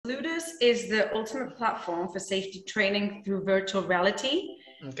Ludus is the ultimate platform for safety training through virtual reality.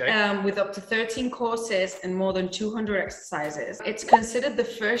 With up to 13 courses and more than 200 exercises. It's considered the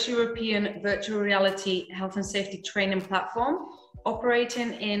first European virtual reality health and safety training platform,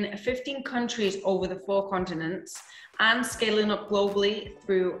 operating in 15 countries over the 4 continents and scaling up globally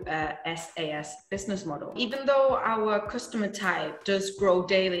through a SaaS business model. Even though our customer type does grow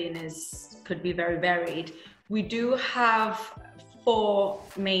daily and could be very varied, we do have 4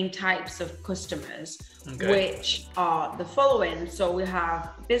 main types of customers, which are the following. So we have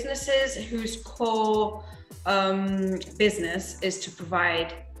businesses whose core business is to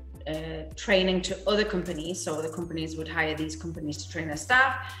provide training to other companies. So the companies would hire these companies to train their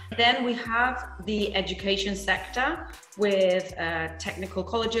staff. Then we have the education sector with technical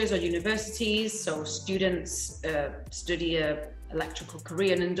colleges or universities. So students study an electrical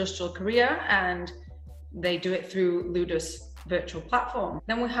career, an industrial career, and they do it through Ludus virtual platform.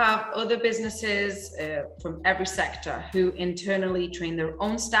 Then we have other businesses from every sector who internally train their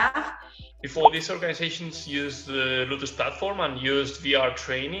own staff. Before these organizations used the Ludus platform and used VR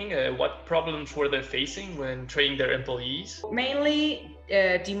training, what problems were they facing when training their employees? Mainly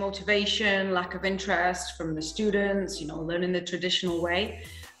demotivation, lack of interest from the students, learning the traditional way.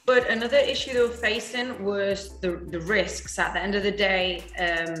 But another issue they were facing was the risks. At the end of the day,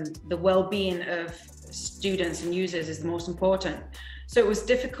 the well-being of students and users is the most important. So it was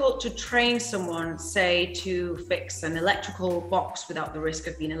difficult to train someone, say, to fix an electrical box without the risk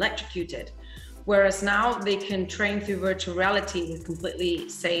of being electrocuted. Whereas now they can train through virtual reality with completely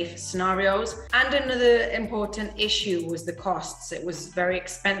safe scenarios. And another important issue was the costs. It was very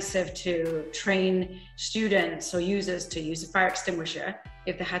expensive to train students or users to use a fire extinguisher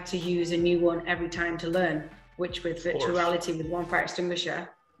if they had to use a new one every time to learn, which with virtual reality with one fire extinguisher,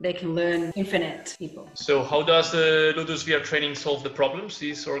 they can learn infinite people. So how does the Ludus VR training solve the problems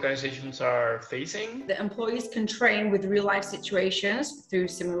these organizations are facing? The employees can train with real life situations through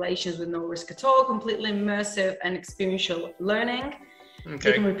simulations with no risk at all, completely immersive and experiential learning.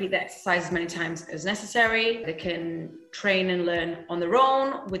 They can repeat the exercise as many times as necessary. They can train and learn on their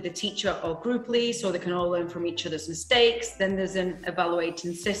own with the teacher or grouply, so they can all learn from each other's mistakes. Then there's an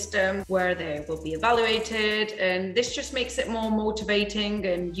evaluating system where they will be evaluated, and this just makes it more motivating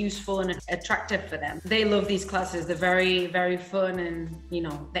and useful and attractive for them. They love these classes. They're very, very fun, and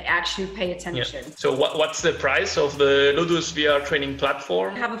they actually pay attention. Yeah. So what's the price of the Ludus VR training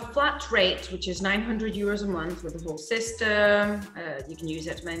platform? We have a flat rate, which is 900 euros a month with the whole system. You can use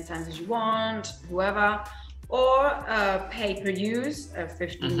it as many times as you want, whoever. Or pay per use of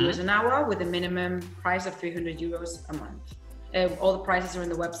 15 euros an hour with a minimum price of 300 euros a month. All the prices are on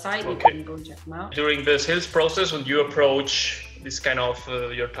the website. You can go and check them out. During the sales process, when you approach this kind of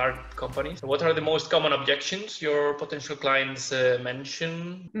your target companies, what are the most common objections your potential clients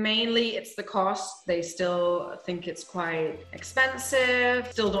mention? Mainly it's the cost. They still think it's quite expensive,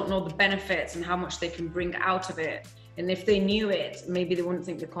 still don't know the benefits and how much they can bring out of it. And if they knew it, maybe they wouldn't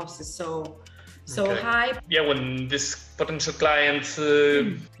think the cost is so high. Yeah, when this potential clients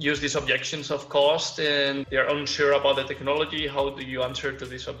use these objections of cost and they're unsure about the technology, how do you answer to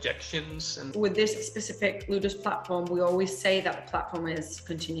these objections? And with this specific Ludus platform, we always say that the platform is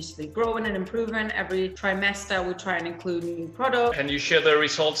continuously growing and improving. Every trimester, we try and include new products. Can you share the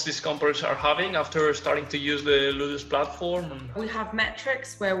results these companies are having after starting to use the Ludus platform? We have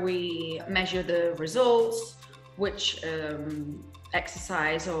metrics where we measure the results, which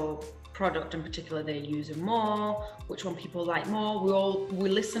exercise or product in particular they're using more, which one people like more. We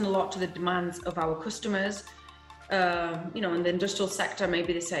listen a lot to the demands of our customers. In the industrial sector,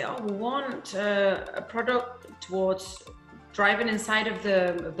 maybe they say, we want a product towards driving inside of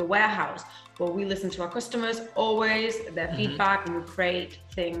the warehouse. Well, we listen to our customers always, their feedback, and we create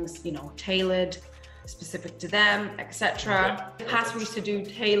things, tailored, specific to them, etc. In the past, we used to do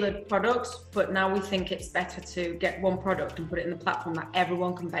tailored products, but now we think it's better to get one product and put it in the platform that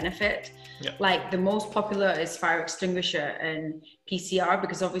everyone can benefit. Like the most popular is fire extinguisher and PCR,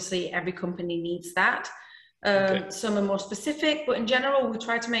 because obviously every company needs that. Some are more specific, but in general, we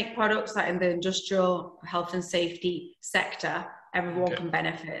try to make products that in the industrial health and safety sector, everyone can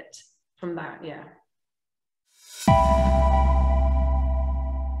benefit from that.